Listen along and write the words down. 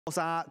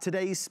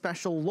Today's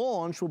special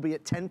launch will be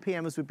at 10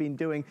 p.m. as we've been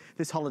doing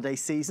this holiday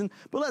season.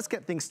 But let's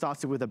get things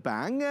started with a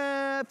bang.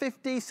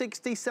 50,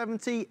 60,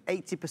 70,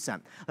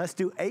 80%. Let's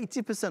do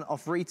 80%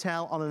 off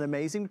retail on an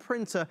amazing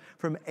printer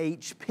from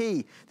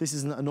HP. This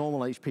isn't a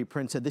normal HP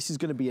printer. This is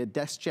going to be a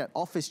DeskJet,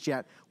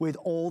 Officejet with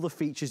all the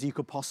features you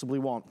could possibly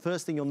want.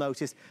 First thing you'll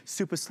notice,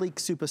 super sleek,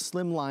 super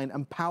slimline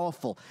and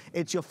powerful.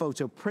 It's your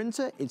photo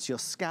printer, it's your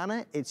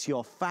scanner, it's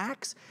your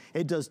fax.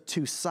 It does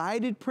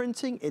two-sided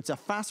printing, it's a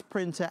fast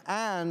printer,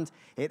 and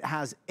it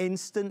has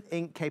instant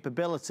ink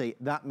capability.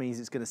 That means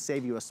it's going to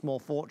save you a small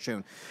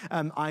fortune.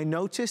 I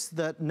noticed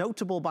that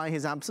notable by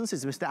his absence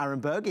is Mr.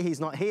 Aaron Berger. He's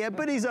not here,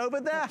 but he's over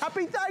there.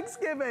 Happy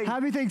Thanksgiving.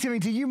 Happy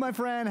Thanksgiving to you, my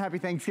friend. Happy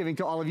Thanksgiving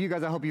to all of you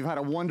guys. I hope you've had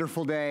a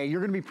wonderful day. You're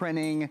going to be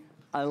printing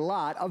a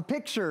lot of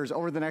pictures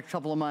over the next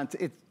couple of months.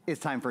 It's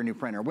time for a new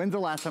printer. When's the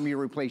last time you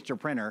replaced your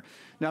printer?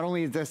 Not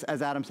only is this,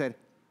 as Adam said,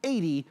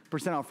 80%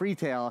 off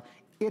retail,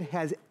 it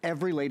has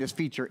every latest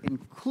feature,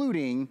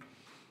 including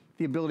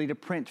the ability to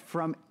print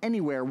from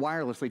anywhere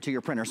wirelessly to your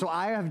printer. So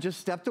I have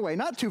just stepped away,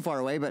 not too far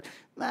away, but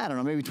I don't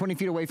know, maybe 20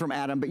 feet away from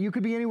Adam, but you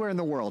could be anywhere in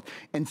the world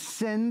and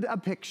send a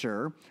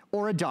picture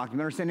or a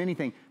document or send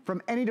anything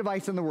from any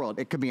device in the world.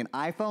 It could be an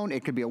iPhone,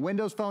 it could be a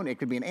Windows phone, it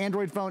could be an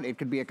Android phone, it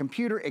could be a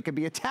computer, it could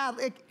be a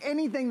tablet,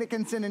 anything that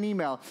can send an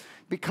email,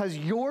 because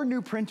your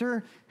new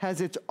printer has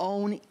its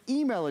own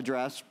email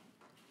address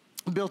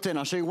built in.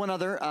 I'll show you one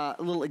other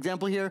little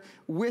example here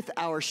with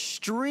our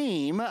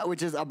stream,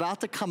 which is about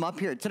to come up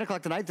here at 10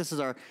 o'clock tonight. This is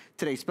our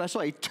today's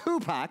special, a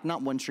 2-pack,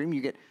 not one stream.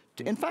 You get,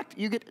 in fact,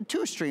 you get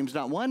 2 streams,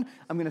 not one.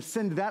 I'm gonna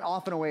send that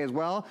off and away as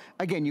well.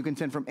 Again, you can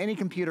send from any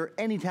computer,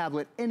 any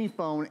tablet, any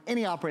phone,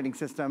 any operating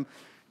system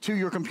to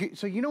your computer.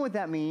 So you know what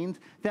that means?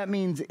 That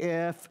means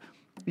if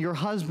your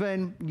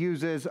husband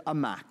uses a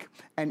Mac,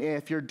 and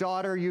if your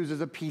daughter uses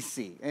a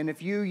PC, and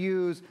if you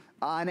use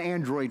an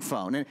Android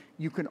phone, and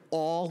you can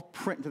all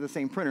print to the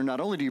same printer.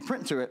 Not only do you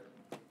print to it,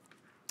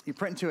 you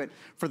print to it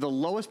for the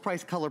lowest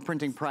price color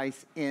printing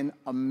price in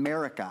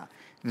America.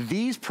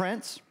 These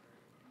prints,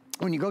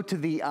 when you go to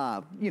the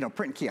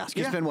print kiosk,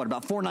 you spend what,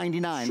 about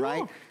 $4.99, sure,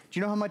 right? Do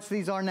you know how much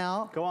these are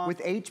now? Go on. With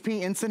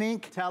HP Instant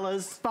Ink? Tell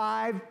us.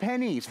 5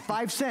 pennies,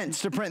 5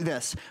 cents to print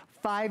this.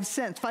 5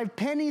 cents, 5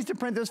 pennies to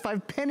print this,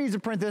 5 pennies to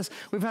print this.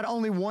 We've had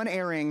only one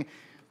airing,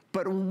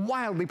 but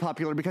wildly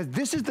popular because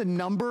this is the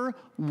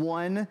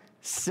 #1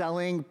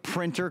 selling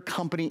printer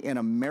company in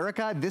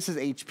America. This is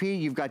HP.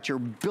 You've got your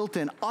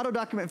built-in auto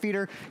document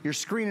feeder, your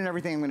screen and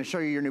everything. I'm gonna show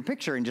you your new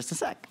picture in just a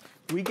sec.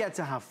 We get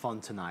to have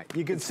fun tonight.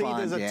 You can see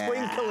there's a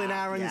twinkle in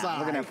Aaron's eye.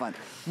 We're gonna have fun.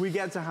 We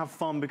get to have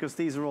fun because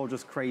these are all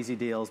just crazy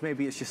deals.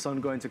 Maybe it's your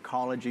son going to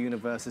college or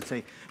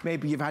university.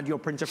 Maybe you've had your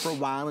printer for a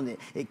while and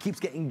it keeps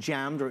getting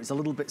jammed, or it's a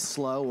little bit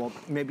slow, or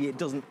maybe it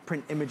doesn't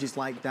print images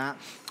like that.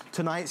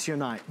 Tonight's your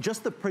night.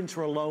 Just the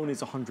printer alone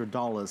is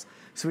 $100.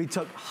 So we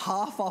took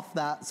half off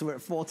that, so we're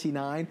at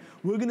 $49.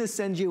 We're gonna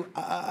send you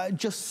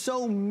just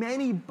so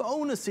many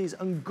bonuses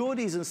and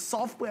goodies and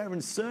software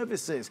and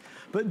services.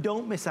 But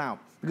don't miss out,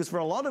 because for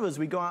a lot of us,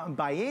 we go out and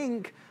buy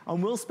ink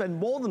and we'll spend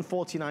more than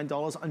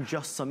 $49 on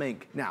just some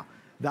ink. Now,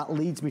 that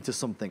leads me to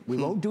something. We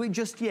won't do it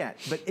just yet,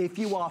 but if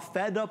you are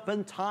fed up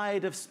and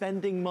tired of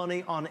spending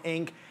money on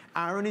ink,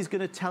 Aaron is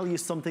gonna tell you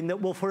something that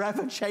will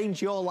forever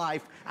change your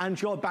life and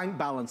your bank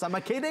balance. Am I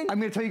kidding? I'm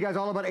gonna tell you guys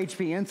all about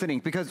HP Instant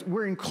Ink because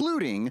we're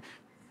including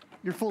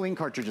your full ink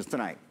cartridges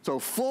tonight. So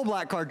full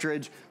black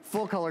cartridge,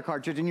 full color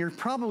cartridge, and you're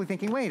probably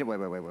thinking, wait.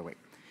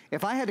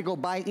 If I had to go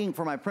buy ink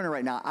for my printer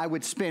right now, I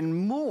would spend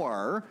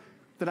more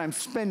than I'm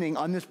spending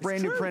on this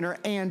brand new printer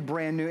and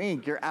brand new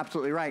ink. You're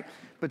absolutely right.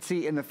 But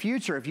see, in the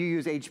future, if you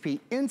use HP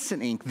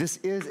Instant Ink, this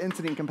is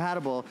Instant Ink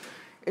compatible,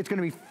 it's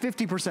gonna be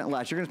 50%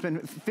 less. You're gonna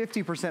spend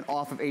 50%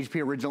 off of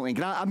HP Original Ink.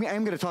 And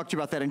I'm gonna talk to you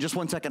about that in just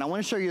one second. I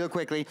wanna show you though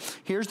quickly.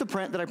 Here's the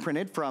print that I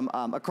printed from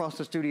across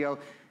the studio.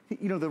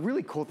 You know, the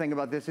really cool thing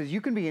about this is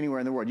you can be anywhere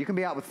in the world. You can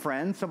be out with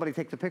friends, somebody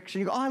takes a picture,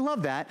 you go, oh, I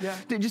love that. Yeah.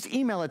 Just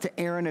email it to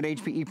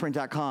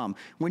aaron@hpeprint.com.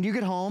 When you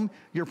get home,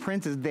 your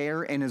print is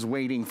there and is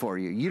waiting for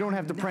you. You don't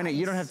have to print it,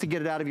 you don't have to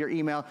get it out of your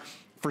email.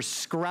 For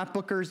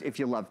scrapbookers, if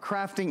you love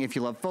crafting, if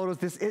you love photos,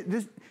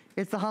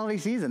 it's the holiday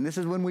season. This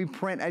is when we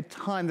print a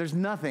ton. There's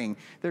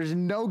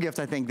no gift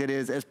I think that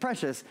is as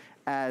precious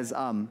as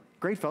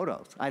great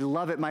photos. I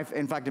love it.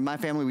 In fact, in my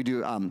family, we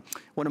do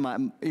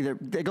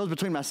it goes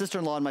between my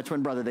sister-in-law and my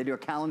twin brother. They do a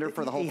calendar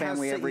for the whole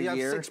family every year.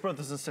 You have 6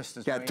 brothers and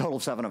sisters, yeah, right? Total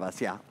of 7 of us,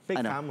 yeah.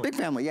 Big family. Big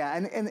family, yeah.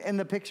 And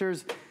the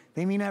pictures,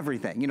 they mean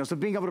everything. You know, so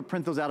being able to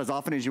print those out as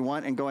often as you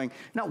want and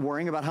not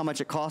worrying about how much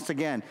it costs.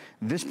 Again,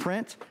 this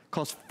print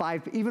costs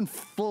even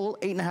full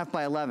 8.5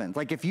 by 11.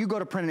 Like if you go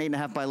to print an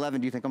 8.5 by 11,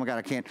 do you think, oh my God,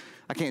 I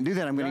can't do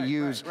that. I'm gonna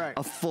use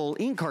a full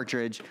ink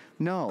cartridge.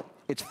 No,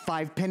 it's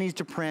 5 pennies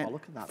to print,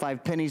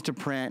 5 pennies to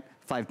print,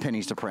 5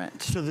 pennies to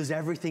print. So there's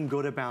everything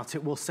good about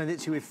it. We'll send it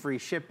to you with free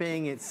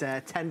shipping. It's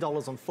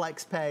 $10 on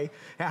FlexPay. It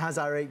has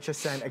our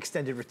HSN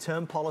extended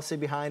return policy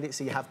behind it,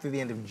 so you have through the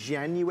end of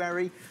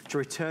January to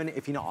return it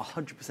if you're not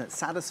 100%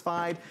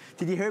 satisfied.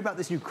 Did you hear about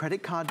this new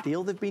credit card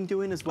deal they've been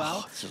doing as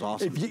well? Oh, this is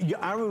awesome.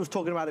 Aaron was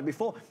talking about it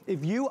before.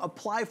 If you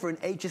apply for an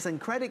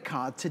HSN credit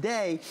card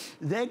today,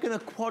 they're gonna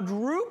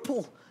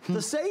quadruple the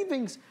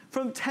savings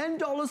from $10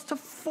 to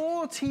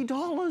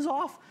 $40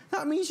 off.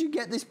 That means you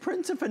get this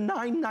printer for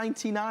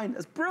 $9.99.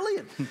 That's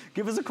brilliant.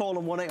 Give us a call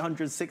on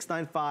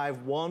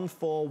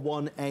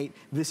 1-800-695-1418.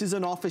 This is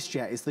an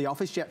Officejet. It's the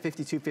Officejet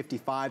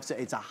 5255, so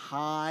it's a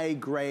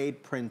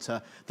high-grade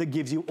printer that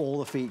gives you all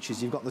the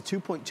features. You've got the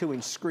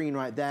 2.2-inch screen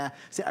right there,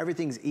 so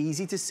everything's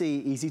easy to see,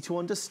 easy to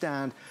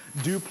understand.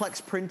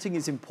 Duplex printing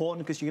is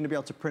important because you're going to be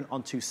able to print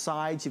on 2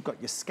 sides. You've got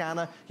your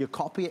scanner, your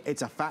copier.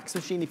 It's a fax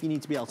machine if you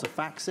need to be able to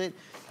fax it.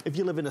 If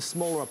you live in a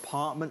smaller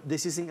apartment,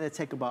 this isn't going to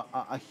take about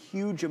a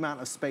huge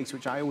amount of space,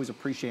 which I always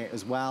appreciate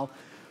as well.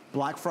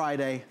 Black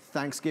Friday,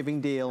 Thanksgiving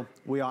deal,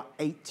 we are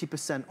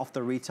 80% off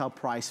the retail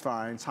price for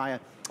our entire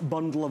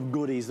bundle of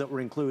goodies that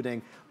we're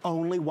including,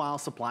 only while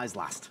supplies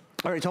last.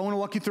 All right, so I want to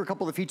walk you through a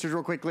couple of the features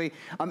real quickly,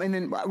 and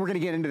then we're going to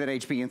get into that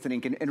HP Instant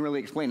Ink and really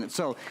explain it.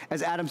 So,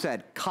 as Adam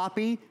said,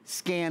 copy,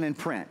 scan, and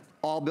print.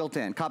 All built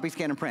in, copy,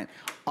 scan, and print.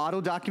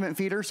 Auto document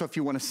feeder, so if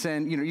you want to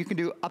send, you can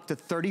do up to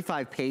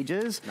 35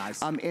 pages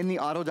in the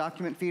auto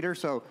document feeder.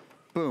 So,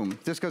 boom,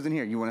 this goes in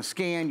here. You want to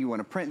scan, you want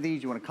to print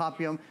these, you want to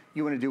copy them,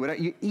 you want to do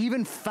whatever.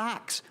 Even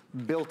fax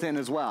built in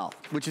as well,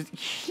 which is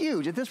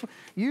huge. At this,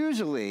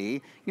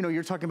 usually,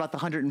 you're talking about the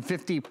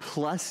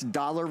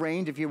 $150+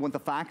 range if you want the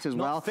fax as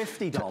well. Not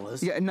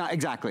 $50. Yeah, not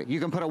exactly. You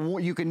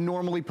can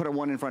normally put a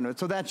 1 in front of it,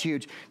 so that's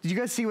huge. Did you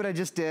guys see what I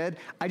just did?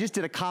 I just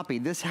did a copy.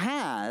 This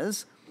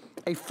has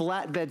a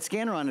flatbed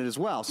scanner on it as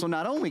well. So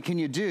not only can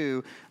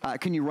you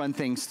run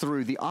things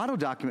through the auto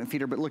document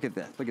feeder, but look at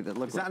this. Look at this.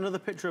 Is that another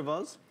picture of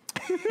us?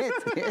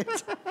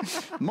 It's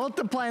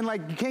multiplying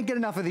like you can't get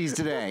enough of these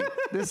today.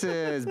 This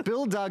is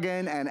Bill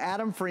Duggan and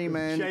Adam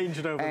Freeman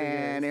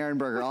and Aaron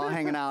Berger all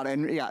hanging out.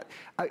 And yeah,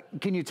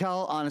 can you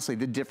tell honestly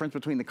the difference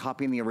between the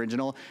copy and the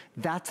original?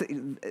 That's,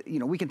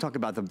 we can talk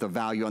about the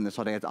value on this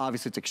all day.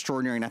 Obviously it's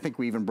extraordinary, and I think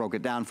we even broke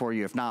it down for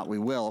you. If not, we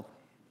will.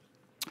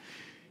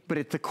 But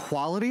it's the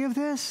quality of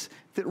this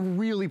that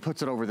really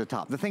puts it over the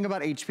top. The thing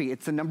about HP,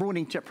 it's the #1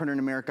 inkjet printer in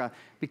America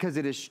because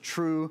it is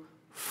true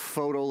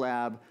photo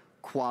lab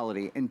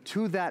quality. And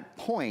to that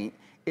point,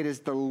 it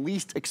is the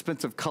least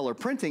expensive color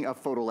printing of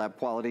photo lab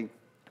quality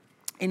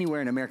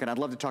anywhere in America. And I'd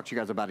love to talk to you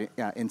guys about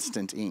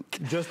Instant Ink.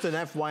 Just an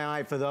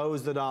FYI for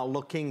those that are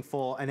looking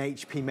for an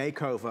HP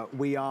makeover,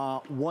 we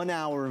are 1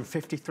 hour and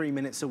 53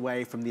 minutes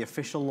away from the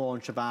official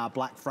launch of our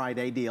Black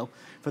Friday deal.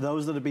 For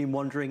those that have been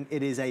wondering,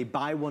 it is a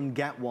buy one,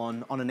 get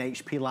one on an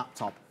HP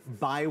laptop.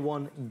 Buy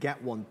one,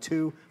 get one,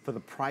 2 for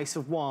the price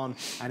of 1,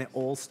 and it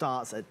all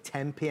starts at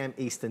 10 p.m.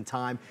 Eastern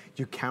time.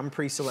 You can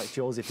pre-select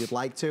yours if you'd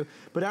like to.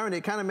 But Aaron,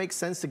 it kind of makes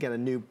sense to get a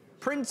new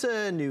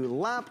printer, new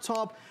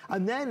laptop,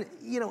 and then,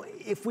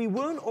 if we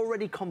weren't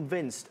already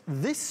convinced,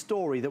 this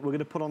story that we're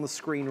gonna put on the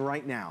screen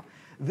right now,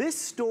 this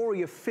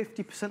story of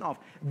 50% off,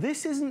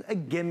 this isn't a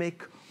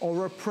gimmick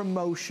or a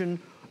promotion.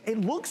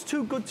 It looks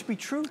too good to be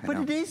true, but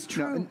it is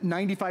true.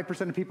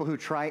 95% of people who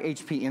try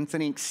HP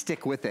Instant Ink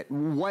stick with it.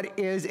 What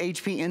is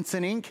HP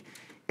Instant Ink?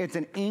 It's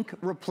an ink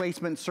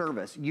replacement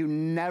service. You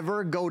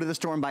never go to the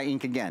store and buy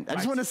ink again. I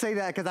just want to say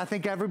that because I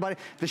think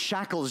the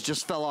shackles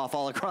just fell off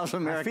all across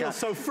America. I feel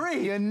so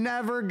free. You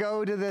never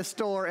go to the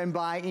store and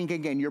buy ink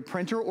again. Your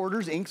printer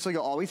orders ink, so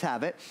you'll always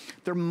have it.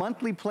 Their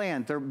monthly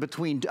plans, they're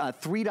between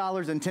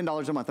 $3 and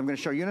 $10 a month. I'm going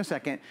to show you in a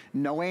second.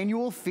 No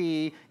annual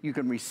fee. You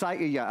can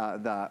recycle,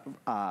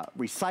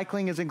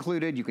 recycling is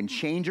included. You can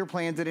change your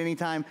plans at any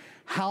time.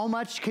 How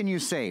much can you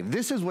save?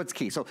 This is what's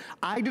key. So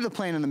I do the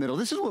plan in the middle.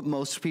 This is what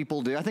most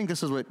people do. I think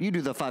this is what you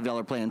do, the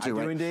 $5 plan too,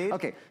 right? I do indeed.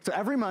 Okay, so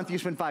every month you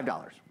spend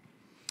 $5.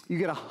 You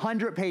get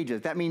 100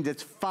 pages. That means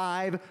it's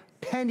 5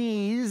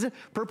 pennies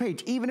per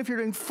page, even if you're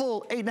doing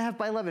full 8.5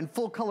 by 11,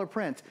 full color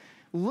print.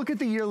 Look at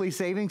the yearly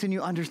savings and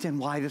you understand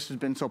why this has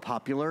been so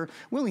popular.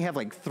 We only have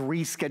like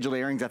 3 scheduled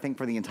airings, I think,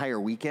 for the entire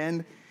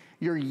weekend.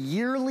 Your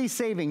yearly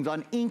savings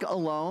on ink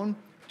alone,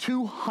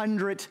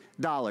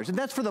 $200. And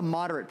that's for the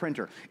moderate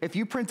printer. If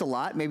you print a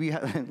lot, maybe you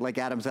have, like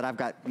Adam said, I've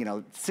got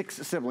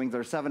 6 siblings,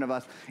 there are 7 of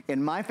us.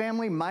 In my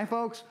family, my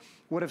folks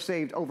would have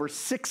saved over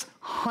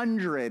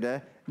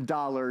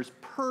 $600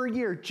 per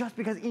year just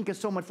because ink is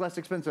so much less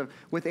expensive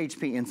with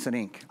HP Instant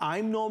Ink.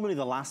 I'm normally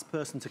the last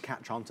person to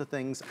catch on to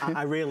things.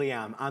 I really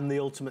am. I'm the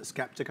ultimate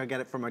skeptic. I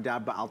get it from my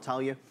dad, but I'll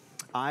tell you,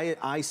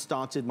 I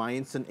started my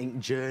Instant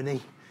Ink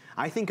journey.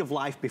 I think of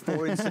life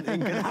before Instant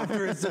Ink and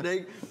after Instant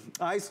Ink.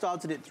 I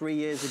started it 3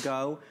 years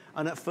ago,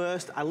 and at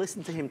first I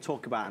listened to him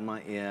talk about it, and I'm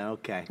like, yeah,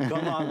 okay,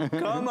 come on,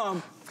 come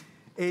on.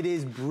 It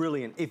is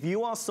brilliant. If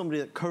you are somebody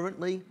that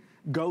currently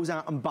goes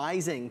out and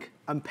buys ink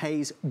and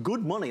pays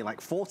good money, like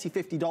 $40,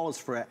 $50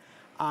 for it,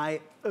 I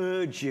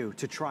urge you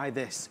to try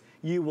this.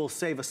 You will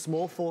save a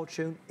small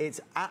fortune. It's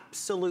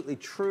absolutely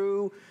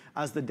true.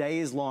 As the day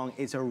is long,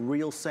 it's a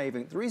real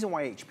saving. The reason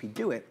why HP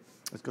do it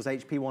It's because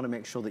HP want to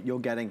make sure that you're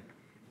getting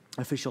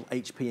official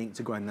HP ink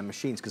to go in their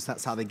machines, because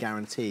that's how they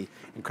guarantee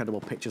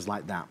incredible pictures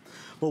like that.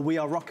 Well, we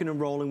are rocking and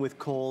rolling with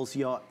calls.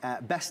 Your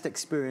best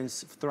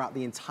experience throughout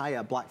the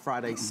entire Black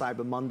Friday,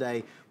 Cyber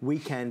Monday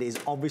weekend is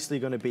obviously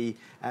going to be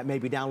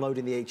maybe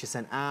downloading the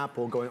HSN app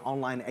or going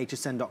online at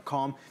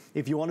hsn.com.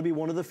 If you want to be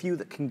one of the few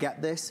that can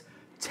get this,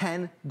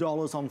 $10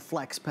 on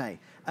FlexPay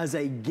as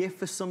a gift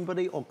for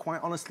somebody, or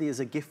quite honestly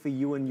as a gift for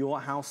you and your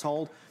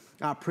household.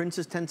 Our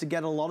printers tend to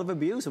get a lot of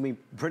abuse, and we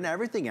print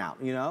everything out,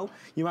 you know?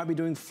 You might be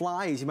doing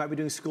flyers, you might be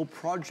doing school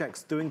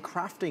projects, doing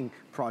crafting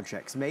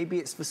projects. Maybe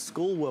it's for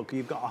schoolwork, or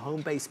you've got a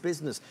home-based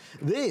business.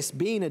 This,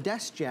 being a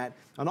desk jet,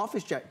 an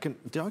office jet can,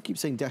 do I keep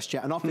saying desk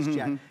jet? An office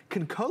jet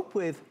can cope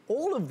with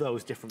all of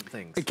those different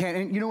things. It can,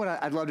 and you know what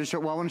I'd love to show?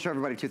 Well, I want to show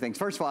everybody two things.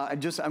 First of all, I'm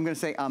gonna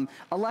say,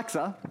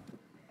 Alexa,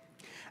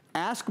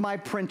 ask my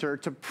printer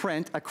to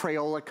print a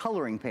Crayola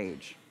coloring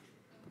page.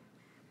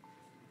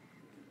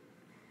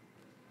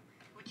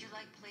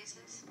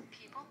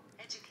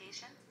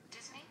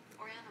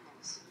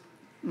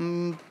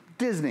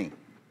 Disney.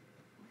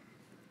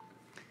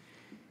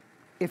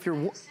 If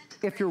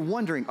you're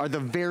wondering, are the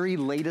very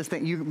latest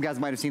thing, you guys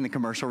might have seen the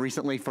commercial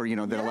recently for, you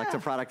know, that Alexa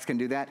products can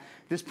do that.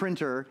 This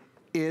printer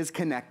is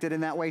connected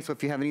in that way. So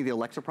if you have any of the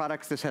Alexa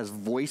products, this has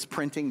voice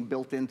printing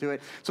built into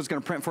it. So it's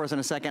gonna print for us in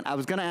a second. I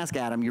was gonna ask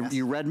Adam,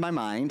 you read my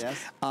mind. Yes.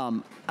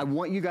 I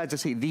want you guys to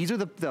see, these are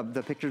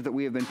the pictures that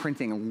we have been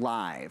printing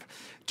live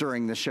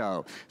during the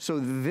show. So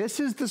this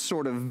is the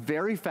sort of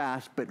very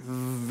fast, but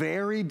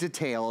very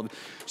detailed,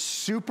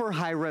 super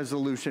high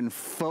resolution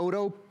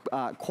photo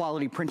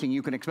quality printing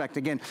you can expect.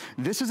 Again,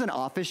 this is an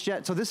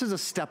Officejet, so this is a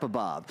step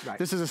above. Right.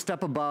 This is a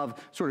step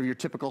above sort of your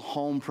typical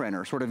home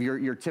printer, sort of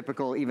your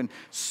typical even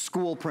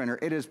school printer.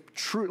 It is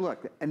true,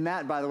 look, and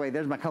that, by the way,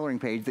 there's my coloring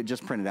page that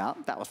just printed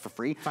out. That was for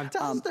free.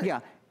 Fantastic.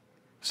 Yeah.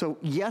 So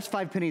yes,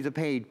 5 pennies a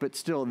page, but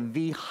still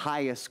the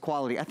highest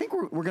quality. I think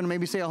we're gonna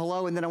maybe say a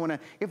hello, and then I wanna,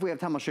 if we have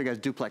time, I'll show you guys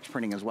duplex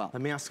printing as well.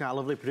 Let me ask our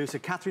lovely producer,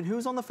 Catherine,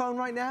 who's on the phone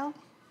right now?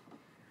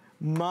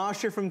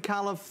 Marsha from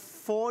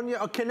California,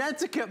 or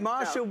Connecticut.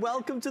 Marsha,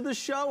 welcome to the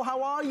show.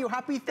 How are you?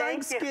 Happy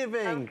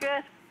Thanksgiving. Thank you.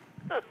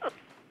 I'm good.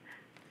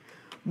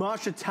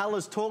 Marsha, tell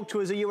us, talk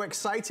to us. Are you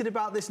excited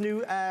about this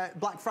new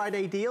Black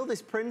Friday deal,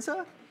 this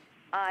printer?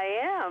 I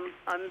am.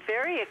 I'm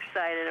very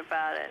excited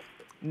about it.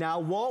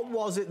 Now, what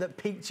was it that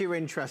piqued your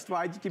interest?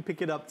 Why did you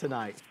pick it up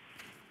tonight?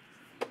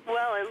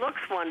 Well, it looks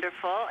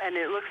wonderful, and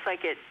it looks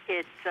like it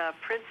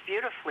prints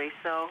beautifully.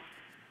 So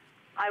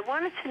I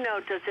wanted to know,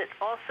 does it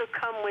also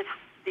come with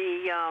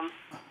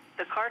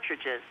the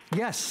cartridges?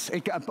 Yes,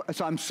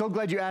 so I'm so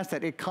glad you asked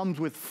that. It comes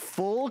with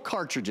full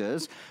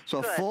cartridges, so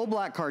a full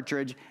black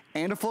cartridge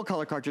and a full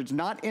color cartridge,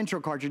 not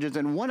intro cartridges.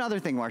 And one other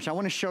thing, Marsha, I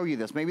want to show you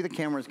this. Maybe the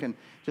cameras can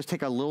just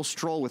take a little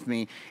stroll with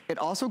me. It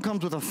also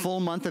comes with a full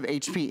month of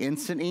HP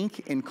Instant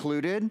Ink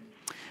included.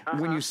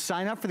 When you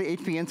sign up for the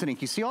HP Instant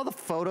Ink, you see all the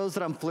photos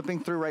that I'm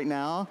flipping through right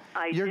now?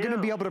 You're going to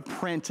be able to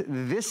print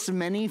this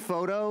many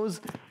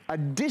photos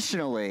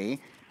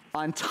additionally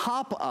on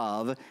top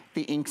of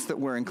the inks that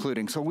we're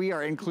including. So we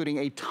are including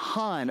a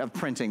ton of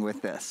printing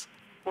with this.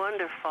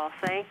 Wonderful,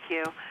 thank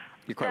you.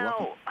 You're quite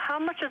welcome. Now, how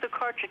much are the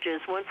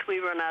cartridges once we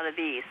run out of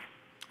these?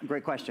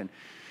 Great question.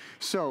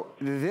 So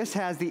this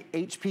has the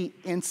HP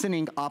Instant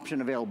Ink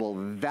option available.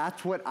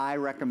 That's what I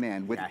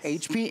recommend. With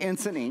HP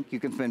Instant Ink,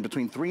 you can spend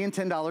between $3 and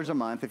 $10 a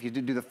month. If you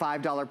do the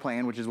 $5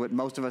 plan, which is what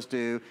most of us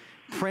do,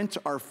 prints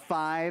are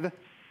 5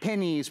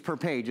 pennies per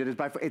page.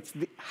 It's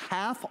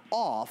half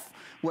off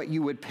what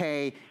you would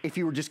pay if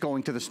you were just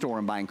going to the store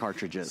and buying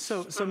cartridges.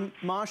 So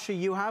Marsha,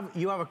 you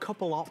have a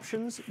couple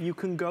options. You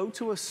can go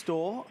to a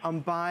store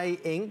and buy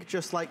ink,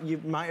 just like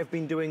you might have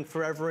been doing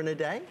forever and a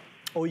day,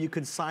 or you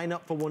could sign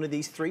up for one of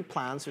these 3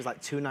 plans. So it's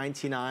like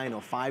 $2.99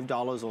 or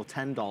 $5 or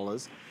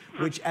 $10.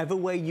 Whichever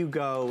way you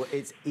go,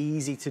 it's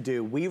easy to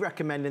do. We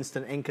recommend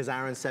Instant Ink, as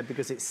Aaron said,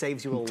 because it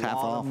saves you a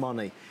lot of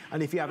money.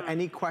 And if you have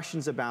any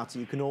questions about it,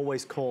 you can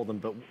always call them,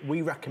 but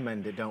we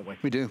recommend it, don't we?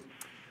 We do.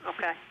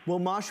 Okay. Well,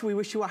 Marsha, we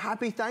wish you a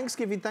happy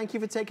Thanksgiving. Thank you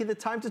for taking the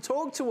time to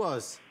talk to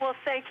us. Well,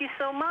 thank you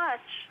so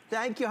much.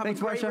 Thank you. Have a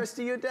great rest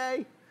of your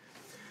day.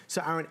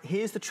 So, Aaron,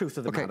 here's the truth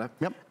of the matter.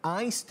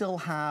 I still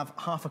have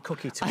half a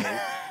cookie to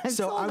eat.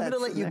 So I'm going to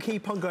let you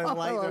keep on going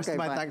like the rest of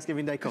my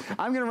Thanksgiving Day cookie.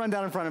 I'm going to run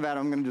down in front of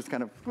Adam. I'm going to just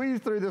kind of squeeze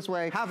through this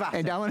way. Have at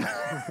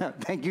it.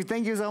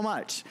 Thank you so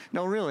much.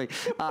 No, really.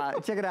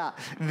 Check it out.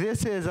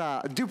 This is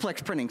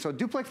duplex printing. So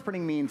duplex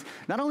printing means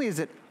not only is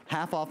it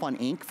half off on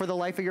ink for the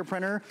life of your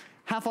printer,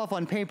 half off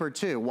on paper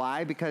too.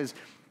 Why? Because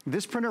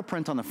this printer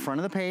prints on the front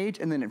of the page,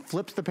 and then it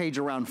flips the page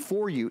around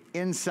for you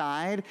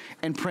inside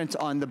and prints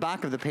on the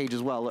back of the page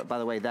as well. By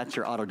the way, that's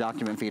your auto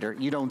document feeder.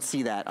 You don't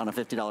see that on a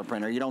 $50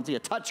 printer. You don't see a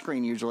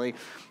touchscreen usually.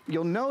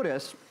 You'll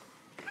notice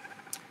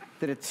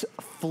that it's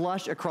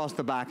flush across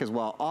the back as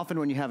well. Often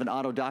when you have an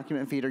auto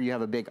document feeder, you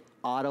have a big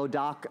auto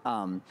doc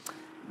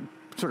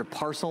sort of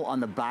parcel on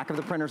the back of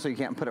the printer, so you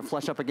can't put it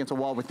flush up against a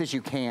wall. With this,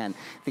 you can.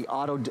 The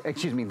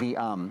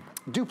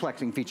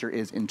duplexing feature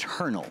is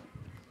internal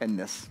in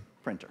this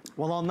printer.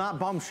 Well, on that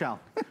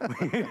bombshell,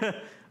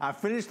 I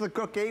finished the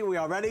cookie. We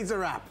are ready to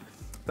wrap.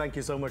 Thank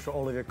you so much for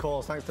all of your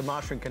calls. Thanks to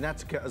Marsha in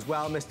Connecticut as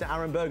well. Mr.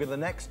 Aaron Berger, the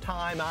next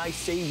time I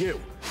see you,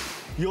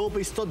 you'll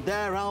be stood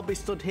there, I'll be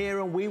stood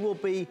here, and we will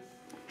be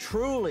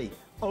truly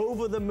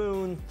over the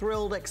moon,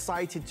 thrilled,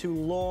 excited to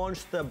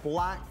launch the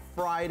Black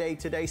Friday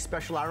Today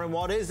special. Aaron,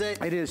 what is it?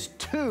 It is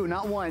 2,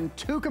 not 1,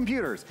 2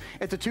 computers.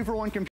 It's a 2-for-1 computer.